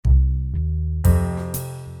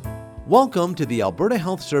Welcome to the Alberta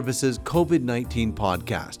Health Services COVID-19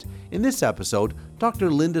 podcast. In this episode,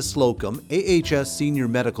 Dr. Linda Slocum, AHS Senior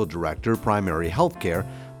Medical Director, Primary Healthcare,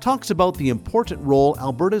 talks about the important role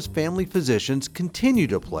Alberta's family physicians continue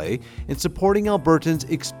to play in supporting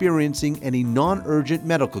Albertans experiencing any non-urgent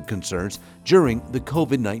medical concerns during the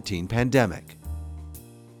COVID-19 pandemic.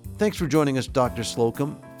 Thanks for joining us, Dr.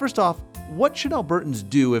 Slocum. First off, what should Albertans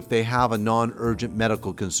do if they have a non-urgent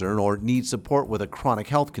medical concern or need support with a chronic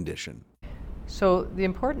health condition? So the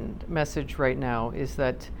important message right now is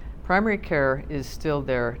that primary care is still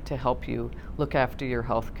there to help you look after your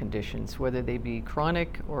health conditions, whether they be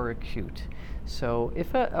chronic or acute. So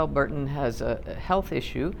if an Albertan has a health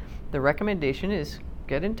issue, the recommendation is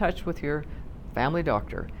get in touch with your family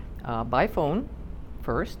doctor by phone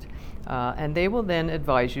first, and they will then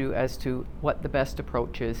advise you as to what the best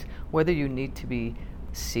approach is, whether you need to be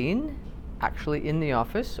seen actually in the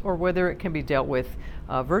office or whether it can be dealt with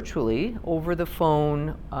virtually over the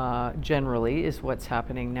phone. Generally is what's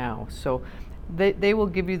happening now. So they will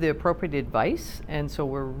give you the appropriate advice, and so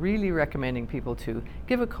we're really recommending people to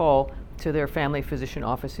give a call to their family physician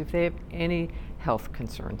office if they have any health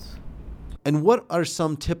concerns. And what are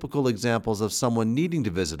some typical examples of someone needing to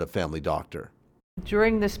visit a family doctor?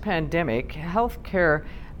 During this pandemic, healthcare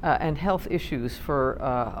and health issues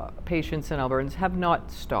for patients and Albertans have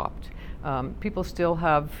not stopped. People still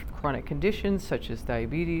have chronic conditions such as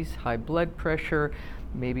diabetes, high blood pressure,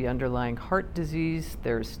 maybe underlying heart disease.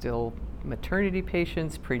 There's still maternity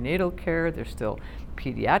patients, prenatal care, there's still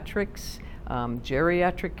pediatrics,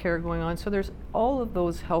 geriatric care going on. So there's all of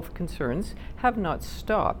those health concerns have not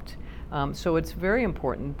stopped. So it's very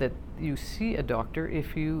important that you see a doctor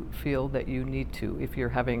if you feel that you need to. If you're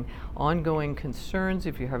having ongoing concerns,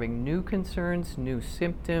 if you're having new concerns, new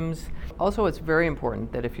symptoms. Also, it's very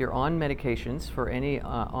important that if you're on medications for any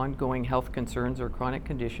ongoing health concerns or chronic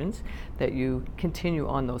conditions, that you continue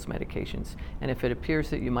on those medications. And if it appears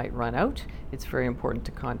that you might run out, it's very important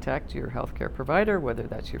to contact your healthcare provider, whether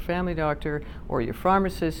that's your family doctor or your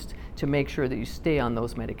pharmacist, to make sure that you stay on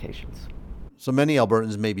those medications. So many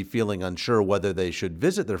Albertans may be feeling unsure whether they should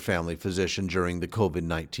visit their family physician during the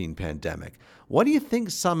COVID-19 pandemic. Why do you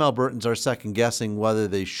think some Albertans are second-guessing whether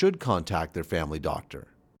they should contact their family doctor?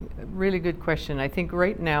 Really good question. I think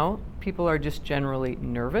right now people are just generally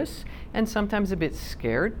nervous and sometimes a bit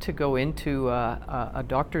scared to go into a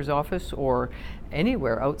doctor's office or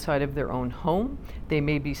anywhere outside of their own home. They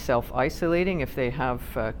may be self-isolating if they have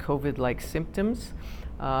COVID-like symptoms.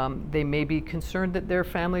 They may be concerned that their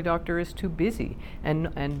family doctor is too busy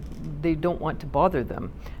and they don't want to bother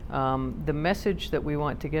them. The message that we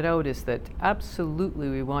want to get out is that absolutely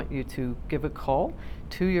we want you to give a call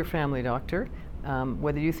to your family doctor,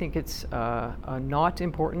 whether you think it's not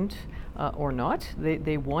important or not.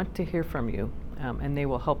 They want to hear from you, and they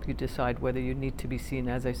will help you decide whether you need to be seen,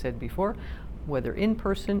 as I said before, whether in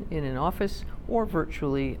person, in an office, or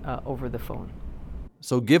virtually over the phone.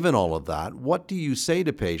 So given all of that, what do you say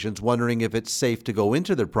to patients wondering if it's safe to go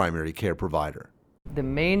into their primary care provider? The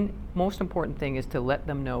most important thing is to let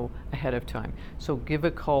them know ahead of time. So give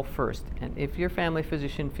a call first. And if your family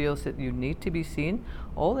physician feels that you need to be seen,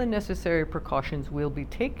 all the necessary precautions will be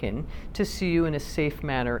taken to see you in a safe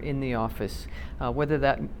manner in the office. Whether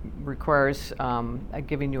that requires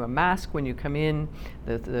giving you a mask when you come in,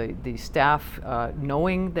 the staff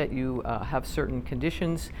knowing that you have certain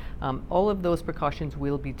conditions, all of those precautions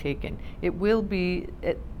will be taken. It will be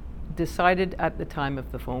decided at the time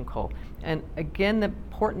of the phone call. And again, the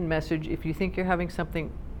important message, if you think you're having something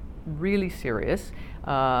really serious,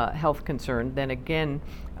 health concern, then again,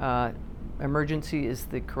 emergency is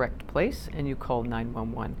the correct place and you call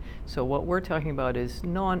 911. So what we're talking about is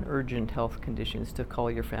non-urgent health conditions to call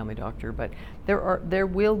your family doctor, but there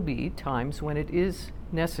will be times when it is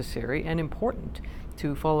necessary and important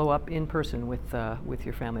to follow up in person with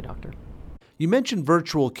your family doctor. You mentioned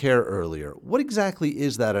virtual care earlier. What exactly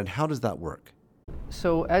is that and how does that work?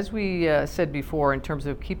 So as we said before, in terms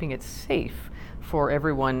of keeping it safe for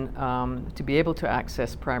everyone to be able to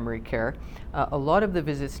access primary care, a lot of the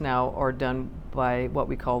visits now are done by what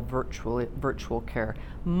we call virtual care.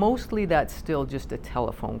 Mostly that's still just a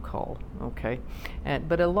telephone call, okay?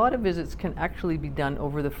 But a lot of visits can actually be done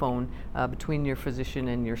over the phone between your physician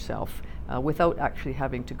and yourself without actually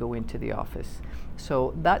having to go into the office.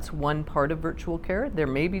 So that's one part of virtual care. There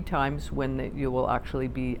may be times when you will actually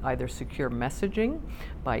be either secure messaging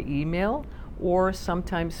by email or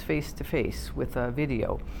sometimes face-to-face with a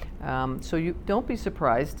video. So you don't be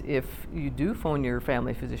surprised if you do phone your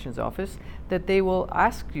family physician's office that they will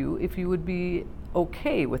ask you if you would be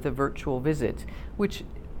okay with a virtual visit, which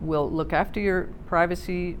will look after your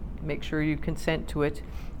privacy, make sure you consent to it,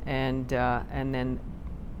 and then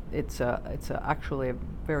it's actually a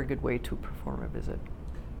very good way to perform a visit.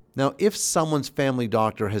 Now, if someone's family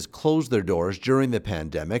doctor has closed their doors during the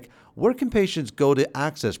pandemic, where can patients go to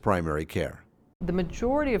access primary care? The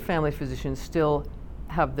majority of family physicians still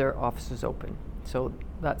have their offices open, so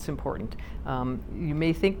that's important. You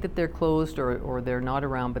may think that they're closed or they're not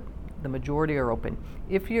around, but the majority are open.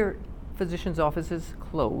 If your physician's office is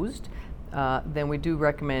closed, then we do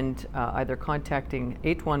recommend either contacting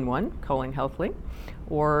 811, calling HealthLink,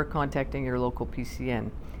 or contacting your local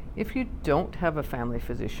PCN. If you don't have a family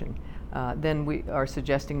physician, then we are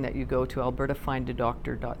suggesting that you go to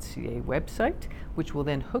albertafindadoctor.ca website, which will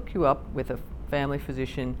then hook you up with a family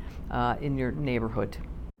physician in your neighborhood.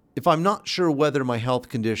 If I'm not sure whether my health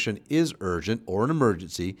condition is urgent or an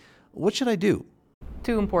emergency, what should I do?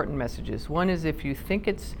 Two important messages. One is if you think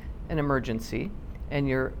it's an emergency and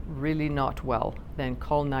you're really not well, then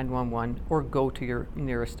call 911 or go to your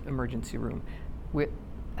nearest emergency room.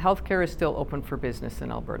 Healthcare is still open for business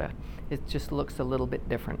in Alberta. It just looks a little bit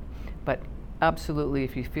different. But absolutely,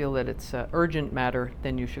 if you feel that it's an urgent matter,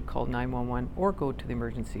 then you should call 911 or go to the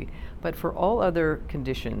emergency. But for all other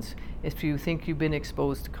conditions, if you think you've been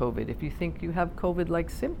exposed to COVID, if you think you have COVID-like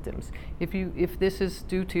symptoms, if this is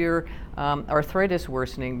due to your arthritis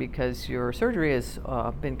worsening because your surgery has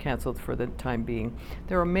been canceled for the time being,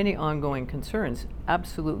 there are many ongoing concerns.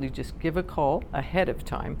 Absolutely, just give a call ahead of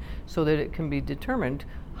time so that it can be determined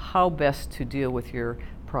how best to deal with your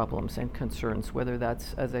problems and concerns, whether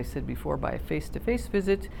that's, as I said before, by a face-to-face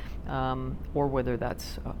visit or whether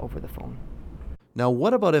that's over the phone. Now,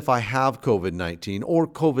 what about if I have COVID-19 or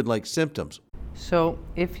COVID-like symptoms? So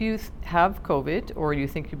if you have COVID or you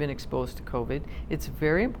think you've been exposed to COVID, it's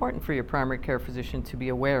very important for your primary care physician to be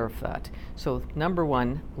aware of that. So number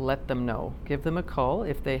one, let them know. Give them a call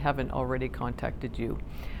if they haven't already contacted you.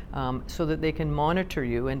 So that they can monitor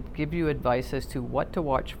you and give you advice as to what to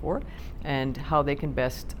watch for and how they can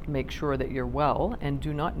best make sure that you're well and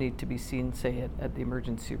do not need to be seen, say, at the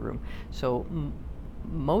emergency room. So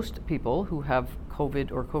most people who have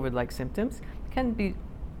COVID or COVID-like symptoms can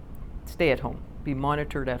stay at home, be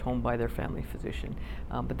monitored at home by their family physician.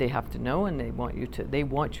 But they have to know, and they want you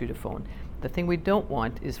to phone. The thing we don't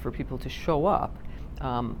want is for people to show up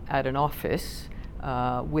at an office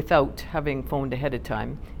without having phoned ahead of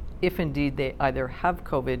time, if indeed they either have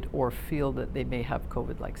COVID or feel that they may have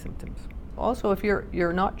COVID-like symptoms. Also, if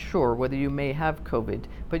you're not sure whether you may have COVID,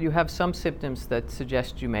 but you have some symptoms that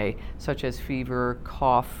suggest you may, such as fever,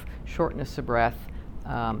 cough, shortness of breath,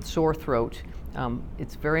 sore throat,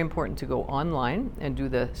 it's very important to go online and do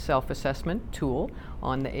the self-assessment tool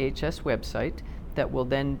on the AHS website that will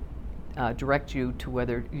then direct you to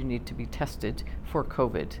whether you need to be tested for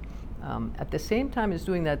COVID. At the same time as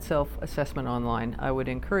doing that self-assessment online, I would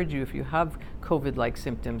encourage you, if you have COVID-like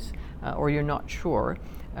symptoms or you're not sure,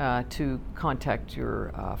 to contact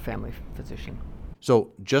your family physician.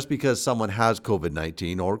 So just because someone has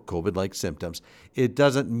COVID-19 or COVID-like symptoms, it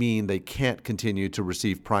doesn't mean they can't continue to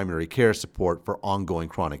receive primary care support for ongoing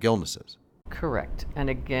chronic illnesses. Correct. And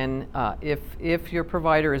again, if your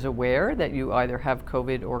provider is aware that you either have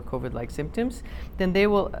COVID or COVID-like symptoms, then they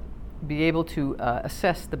will be able to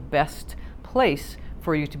assess the best place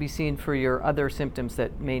for you to be seen for your other symptoms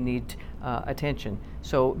that may need attention.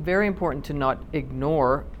 So very important to not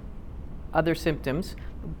ignore other symptoms,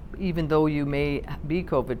 even though you may be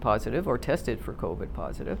COVID positive or tested for COVID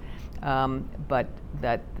positive, but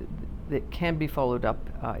that can be followed up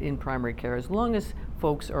in primary care as long as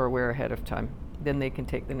folks are aware ahead of time. Then they can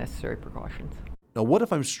take the necessary precautions. Now, what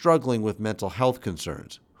if I'm struggling with mental health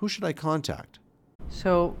concerns? Who should I contact?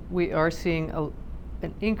 So we are seeing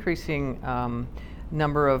an increasing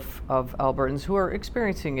number of Albertans who are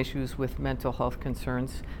experiencing issues with mental health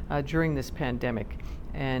concerns during this pandemic.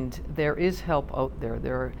 And there is help out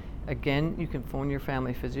there. Again, you can phone your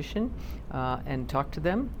family physician and talk to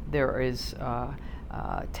them. There is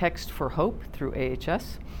Text for Hope through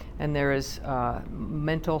AHS, and there is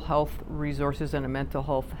mental health resources and a mental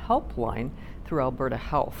health helpline through Alberta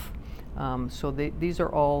Health. So these are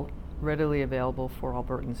all readily available for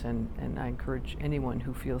Albertans, and I encourage anyone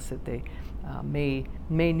who feels that they may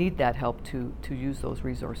need that help to use those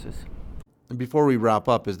resources. And before we wrap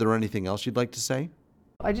up, is there anything else you'd like to say?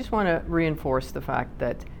 I just want to reinforce the fact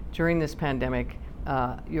that during this pandemic,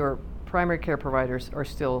 your primary care providers are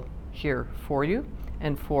still here for you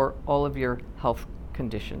and for all of your health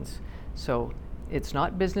conditions. So it's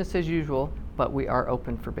not business as usual, but we are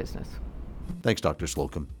open for business. Thanks, Dr.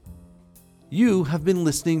 Slocum. You have been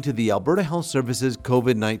listening to the Alberta Health Services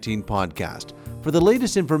COVID-19 podcast. For the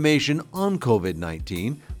latest information on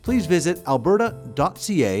COVID-19, please visit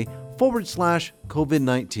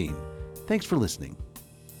alberta.ca/COVID-19. Thanks for listening.